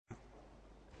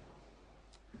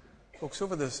Folks,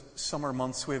 over the summer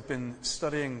months we've been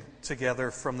studying together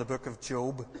from the book of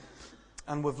Job,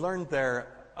 and we've learned there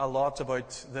a lot about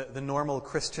the normal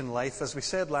Christian life. As we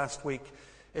said last week,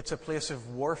 it's a place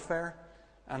of warfare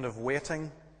and of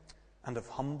waiting and of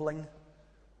humbling,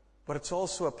 but it's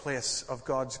also a place of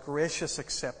God's gracious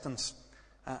acceptance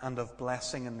and of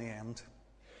blessing in the end.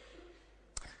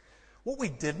 What we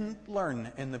didn't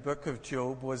learn in the book of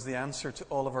Job was the answer to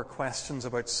all of our questions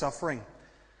about suffering.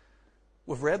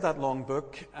 We've read that long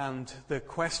book, and the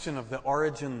question of the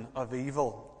origin of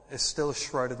evil is still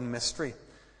shrouded in mystery.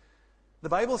 The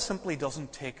Bible simply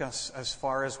doesn't take us as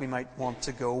far as we might want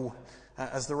to go.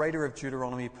 As the writer of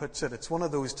Deuteronomy puts it, it's one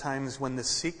of those times when the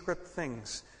secret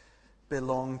things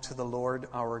belong to the Lord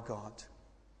our God.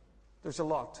 There's a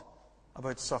lot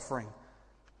about suffering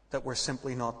that we're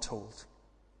simply not told.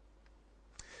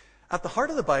 At the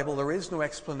heart of the Bible, there is no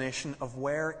explanation of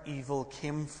where evil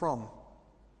came from.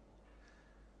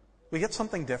 We get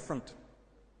something different.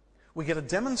 We get a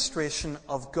demonstration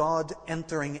of God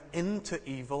entering into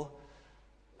evil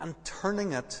and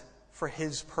turning it for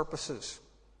His purposes.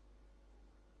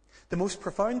 The most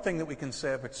profound thing that we can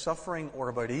say about suffering or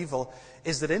about evil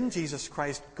is that in Jesus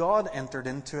Christ, God entered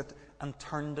into it and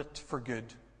turned it for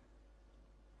good.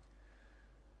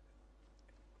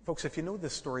 Folks, if you know the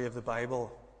story of the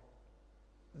Bible,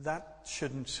 that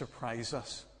shouldn't surprise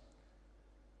us.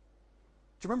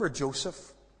 Do you remember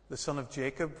Joseph, the son of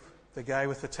Jacob, the guy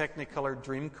with the technicolored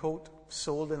dream coat,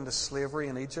 sold into slavery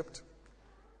in Egypt?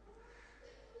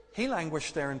 He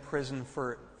languished there in prison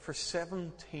for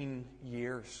 17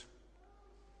 years.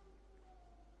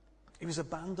 He was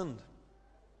abandoned,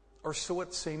 or so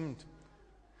it seemed.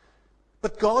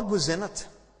 But God was in it,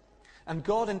 and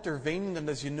God intervened, and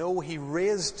as you know, He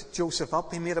raised Joseph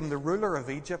up. He made him the ruler of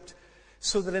Egypt,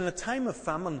 so that in a time of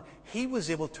famine, he was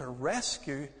able to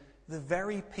rescue the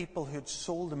very people who had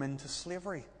sold him into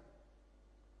slavery.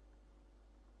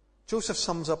 Joseph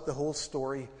sums up the whole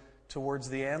story towards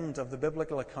the end of the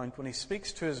biblical account when he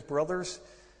speaks to his brothers,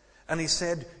 and he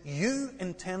said, "You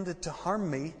intended to harm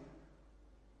me,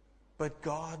 but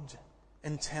God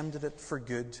intended it for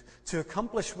good, to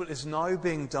accomplish what is now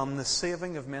being done, the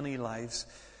saving of many lives."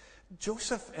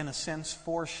 Joseph, in a sense,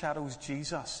 foreshadows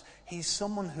Jesus. He's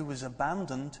someone who was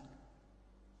abandoned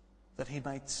that he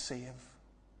might save.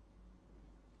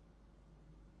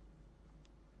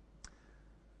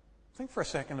 Think for a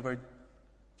second about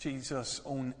Jesus'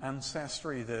 own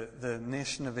ancestry, the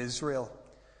nation of Israel.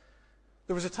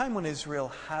 There was a time when Israel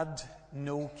had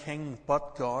no king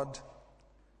but God.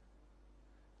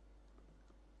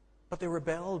 But they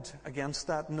rebelled against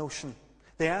that notion.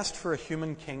 They asked for a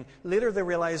human king. Later they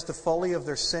realized the folly of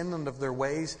their sin and of their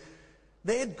ways.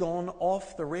 They had gone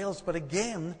off the rails, but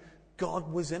again,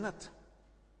 God was in it.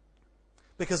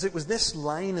 Because it was this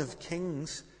line of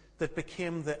kings that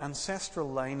became the ancestral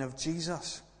line of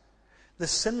Jesus. The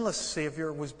sinless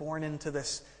Savior was born into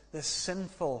this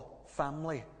sinful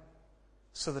family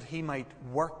so that He might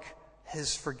work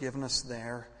His forgiveness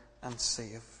there and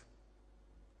save.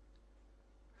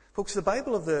 Folks,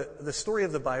 the story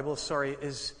of the Bible,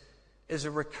 is a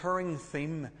recurring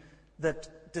theme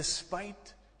that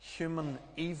despite human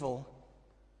evil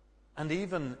and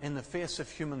even in the face of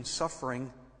human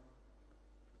suffering,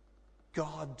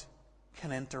 God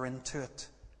can enter into it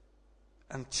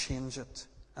and change it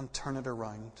and turn it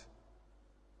around.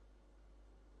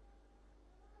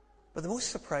 But the most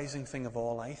surprising thing of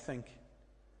all, I think,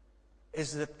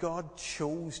 is that God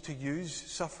chose to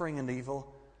use suffering and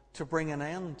evil to bring an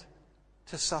end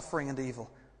to suffering and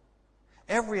evil.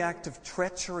 Every act of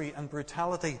treachery and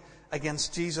brutality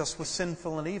against Jesus was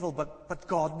sinful and evil, but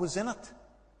God was in it.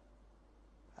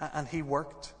 And He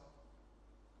worked.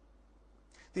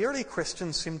 The early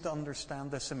Christians seemed to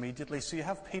understand this immediately. So you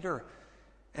have Peter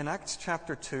in Acts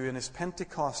chapter 2 in his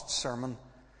Pentecost sermon.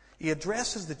 He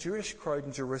addresses the Jewish crowd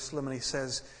in Jerusalem and he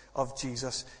says of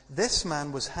Jesus, "This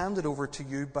man was handed over to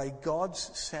you by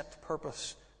God's set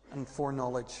purpose and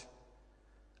foreknowledge.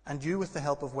 And you, with the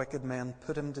help of wicked men,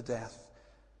 put him to death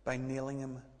by nailing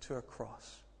him to a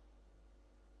cross."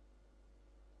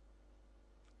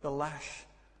 The lash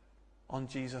on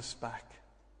Jesus' back,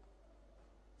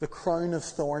 the crown of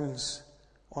thorns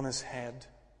on His head,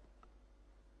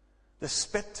 the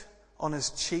spit on His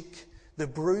cheek, the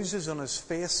bruises on His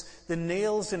face, the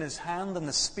nails in His hand and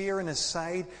the spear in His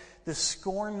side, the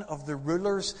scorn of the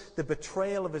rulers, the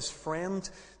betrayal of His friend,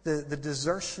 the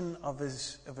desertion of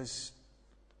his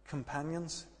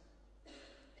companions.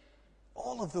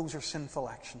 All of those are sinful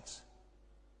actions.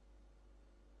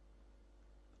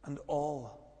 And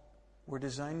all were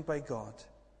designed by God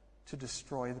to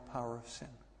destroy the power of sin.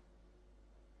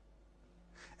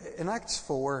 In Acts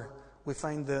 4, we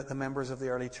find the members of the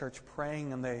early church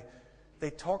praying, and they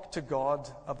talk to God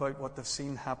about what they've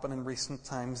seen happen in recent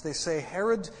times. They say,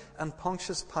 Herod and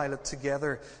Pontius Pilate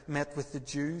together met with the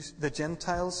Jews, the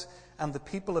Gentiles, and the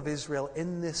people of Israel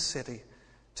in this city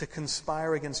to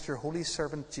conspire against your holy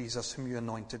servant Jesus, whom you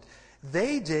anointed.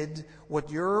 They did what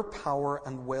your power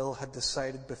and will had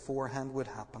decided beforehand would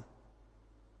happen.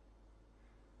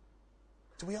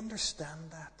 Do we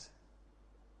understand that?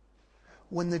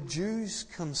 When the Jews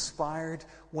conspired,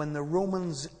 when the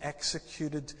Romans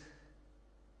executed,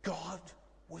 God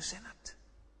was in it.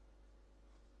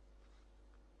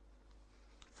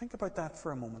 Think about that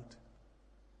for a moment.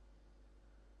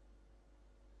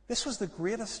 This was the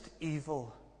greatest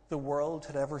evil the world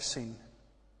had ever seen.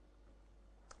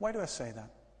 Why do I say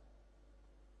that?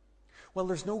 Well,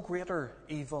 there's no greater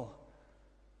evil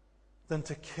than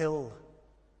to kill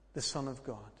the Son of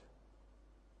God.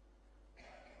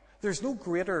 There's no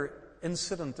greater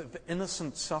incident of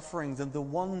innocent suffering than the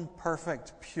one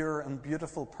perfect, pure, and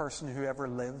beautiful person who ever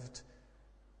lived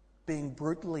being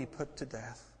brutally put to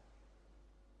death.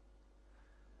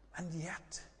 And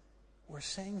yet, we're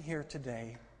saying here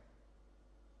today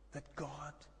that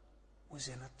God was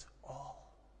in it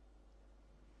all.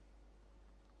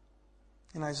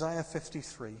 In Isaiah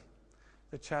 53,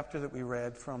 the chapter that we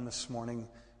read from this morning,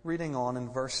 reading on in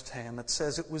verse 10, it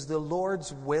says, "It was the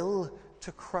Lord's will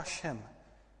to crush him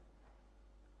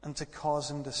and to cause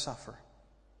him to suffer."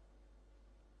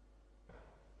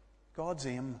 God's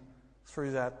aim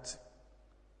through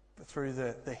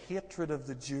the hatred of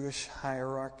the Jewish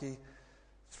hierarchy,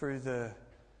 through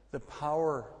the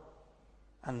power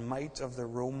and might of the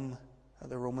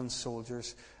Roman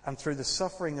soldiers, and through the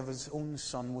suffering of his own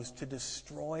Son, was to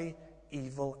destroy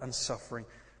evil and suffering.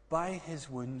 By his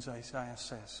wounds, Isaiah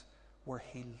says, we're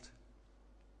healed.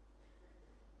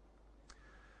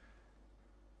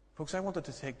 Folks, I wanted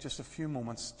to take just a few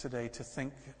moments today to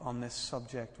think on this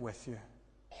subject with you.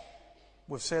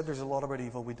 We've said there's a lot about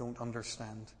evil we don't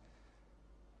understand.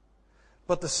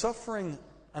 But the suffering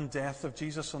and death of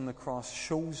Jesus on the cross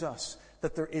shows us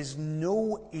that there is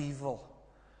no evil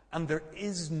and there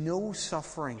is no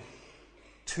suffering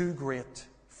too great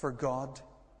for God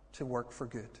to work for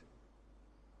good.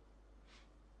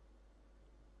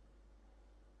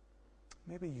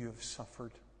 Maybe you've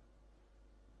suffered.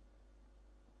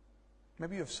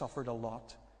 Maybe you've suffered a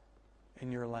lot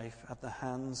in your life at the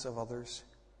hands of others.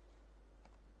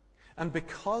 And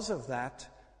because of that,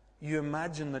 you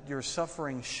imagine that your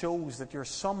suffering shows that you're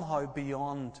somehow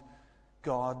beyond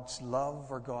God's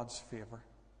love or God's favor.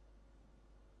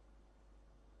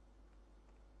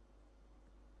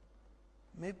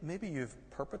 Maybe you've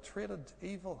perpetrated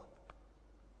evil.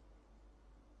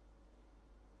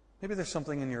 Maybe there's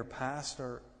something in your past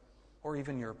or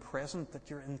even your present that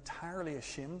you're entirely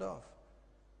ashamed of.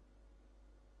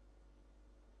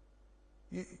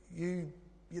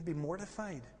 You'd be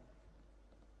mortified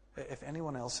if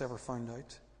anyone else ever found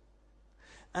out.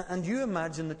 And you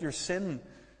imagine that your sin,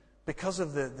 because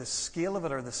of the scale of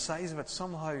it or the size of it,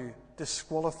 somehow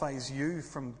disqualifies you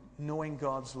from knowing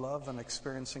God's love and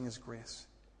experiencing His grace.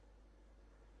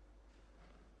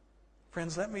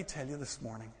 Friends, let me tell you this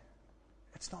morning,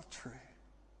 it's not true.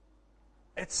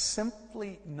 It's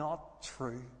simply not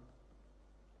true.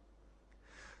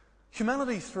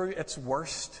 Humanity threw its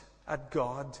worst at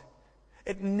God.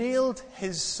 It nailed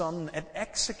His Son. It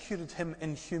executed Him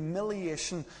in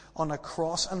humiliation on a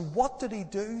cross. And what did He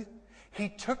do? He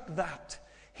took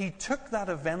that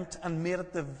event and made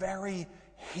it the very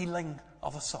healing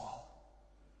of us all.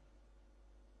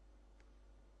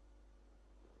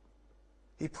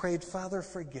 He prayed, "Father,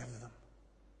 forgive them.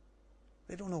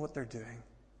 They don't know what they're doing."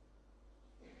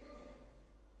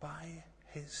 By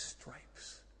His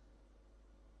stripes,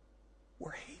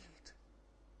 we're healed.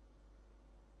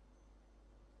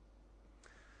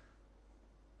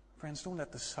 Friends, don't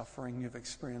let the suffering you've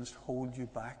experienced hold you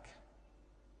back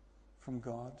from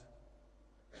God.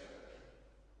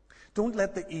 Don't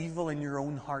let the evil in your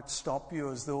own heart stop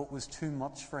you as though it was too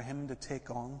much for Him to take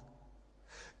on.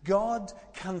 God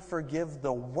can forgive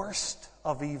the worst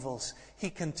of evils. He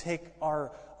can take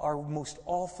our most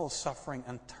awful suffering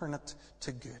and turn it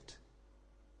to good.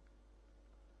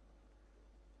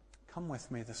 Come with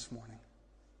me this morning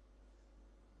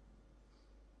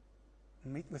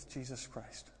and meet with Jesus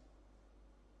Christ,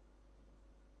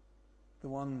 the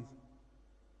one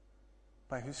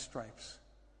by whose stripes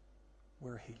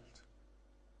we're healed.